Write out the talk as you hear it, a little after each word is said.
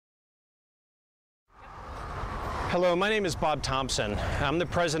Hello, my name is Bob Thompson. I'm the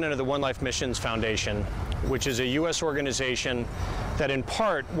president of the One Life Missions Foundation, which is a U.S. organization that in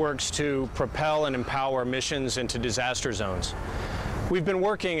part works to propel and empower missions into disaster zones. We've been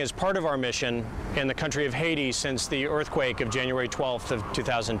working as part of our mission in the country of Haiti since the earthquake of January 12th of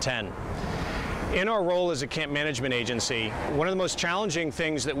 2010. In our role as a camp management agency, one of the most challenging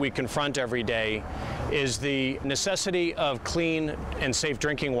things that we confront every day is the necessity of clean and safe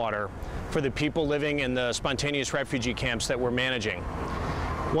drinking water for the people living in the spontaneous refugee camps that we're managing.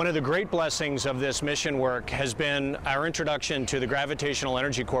 One of the great blessings of this mission work has been our introduction to the Gravitational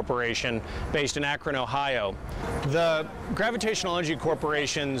Energy Corporation based in Akron, Ohio. The Gravitational Energy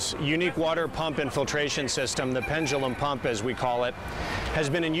Corporation's unique water pump and filtration system, the pendulum pump as we call it, has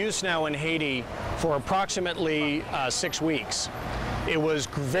been in use now in Haiti for approximately 6 weeks. It was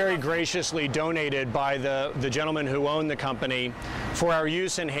very graciously donated by the gentleman who owned the company for our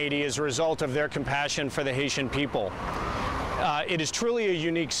use in Haiti as a result of their compassion for the Haitian people. It is truly a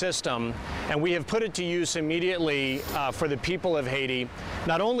unique system, and we have put it to use immediately for the people of Haiti,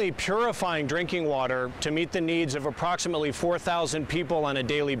 not only purifying drinking water to meet the needs of approximately 4,000 people on a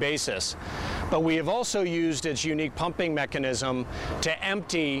daily basis, but we have also used its unique pumping mechanism to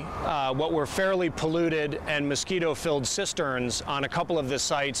empty what were fairly polluted and mosquito-filled cisterns on a couple of the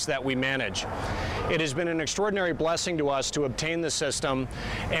sites that we manage. It has been an extraordinary blessing to us to obtain the system,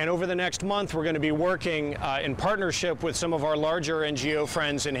 and over the next month we're going to be working in partnership with some of our larger NGO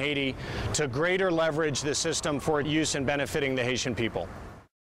friends in Haiti to greater leverage the system for use in benefiting the Haitian people.